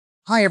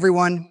Hi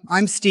everyone,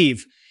 I'm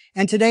Steve,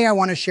 and today I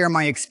want to share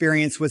my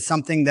experience with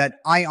something that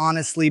I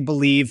honestly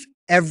believe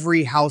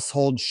every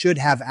household should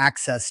have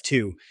access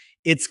to.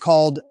 It's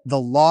called the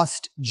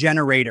Lost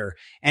Generator,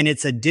 and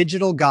it's a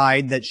digital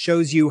guide that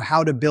shows you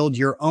how to build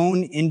your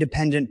own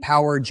independent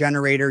power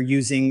generator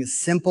using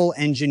simple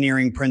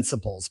engineering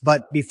principles.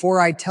 But before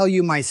I tell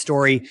you my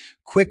story,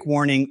 quick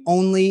warning,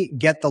 only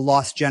get the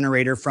Lost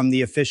Generator from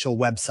the official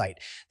website.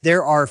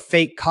 There are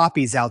fake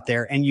copies out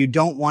there, and you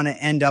don't want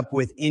to end up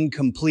with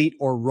incomplete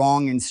or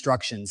wrong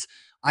instructions.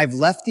 I've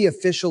left the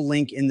official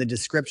link in the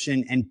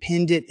description and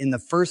pinned it in the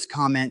first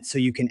comment so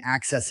you can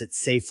access it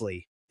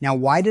safely. Now,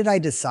 why did I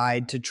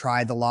decide to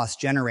try the Lost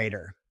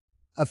Generator?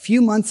 A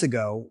few months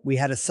ago, we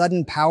had a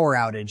sudden power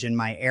outage in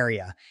my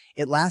area.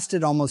 It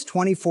lasted almost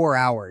 24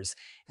 hours,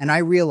 and I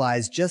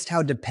realized just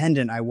how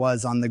dependent I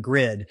was on the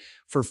grid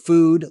for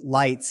food,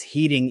 lights,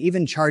 heating,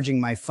 even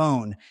charging my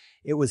phone.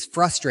 It was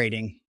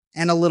frustrating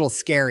and a little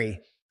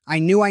scary. I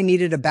knew I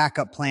needed a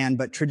backup plan,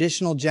 but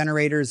traditional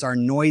generators are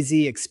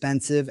noisy,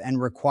 expensive,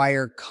 and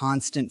require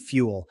constant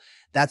fuel.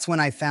 That's when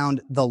I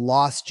found the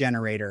Lost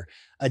Generator,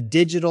 a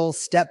digital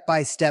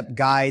step-by-step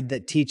guide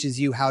that teaches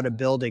you how to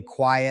build a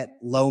quiet,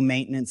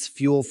 low-maintenance,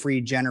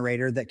 fuel-free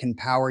generator that can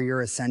power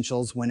your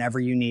essentials whenever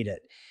you need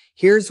it.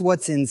 Here's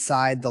what's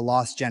inside the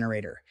Lost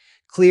Generator.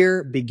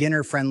 Clear,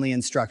 beginner-friendly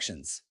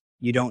instructions.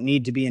 You don't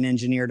need to be an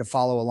engineer to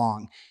follow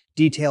along.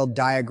 Detailed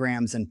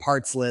diagrams and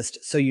parts list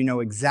so you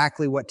know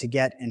exactly what to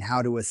get and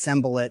how to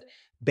assemble it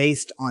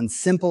based on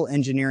simple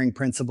engineering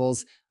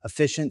principles,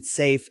 efficient,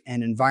 safe,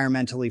 and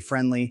environmentally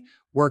friendly,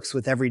 works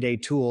with everyday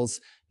tools,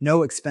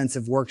 no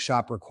expensive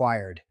workshop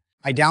required.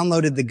 I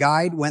downloaded the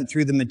guide, went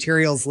through the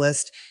materials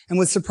list, and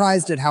was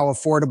surprised at how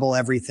affordable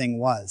everything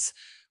was.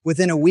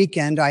 Within a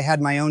weekend, I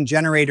had my own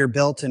generator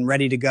built and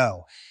ready to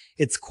go.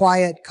 It's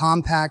quiet,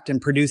 compact,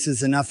 and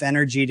produces enough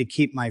energy to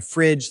keep my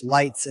fridge,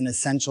 lights, and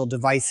essential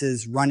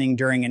devices running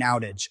during an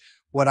outage.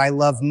 What I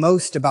love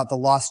most about the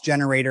Lost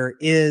Generator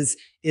is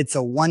it's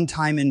a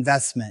one-time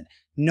investment.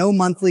 No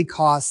monthly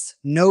costs,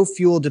 no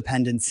fuel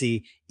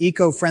dependency,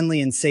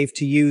 eco-friendly and safe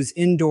to use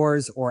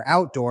indoors or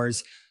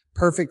outdoors,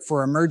 perfect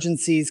for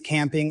emergencies,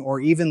 camping, or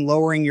even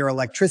lowering your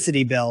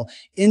electricity bill,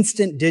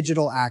 instant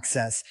digital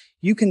access.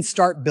 You can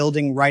start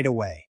building right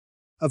away.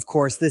 Of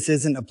course, this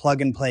isn't a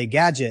plug-and-play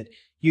gadget.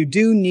 You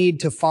do need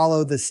to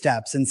follow the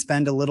steps and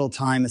spend a little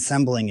time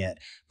assembling it.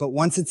 But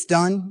once it's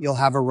done, you'll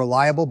have a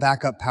reliable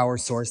backup power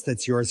source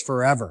that's yours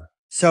forever.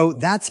 So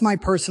that's my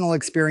personal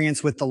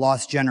experience with the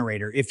Lost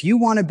Generator. If you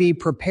want to be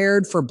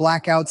prepared for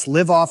blackouts,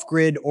 live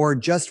off-grid, or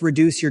just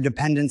reduce your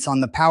dependence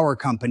on the power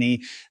company,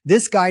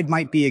 this guide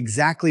might be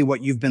exactly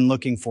what you've been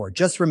looking for.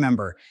 Just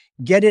remember,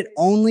 get it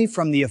only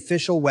from the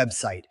official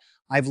website.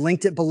 I've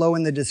linked it below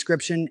in the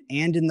description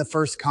and in the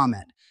first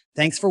comment.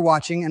 Thanks for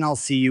watching, and I'll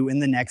see you in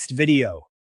the next video.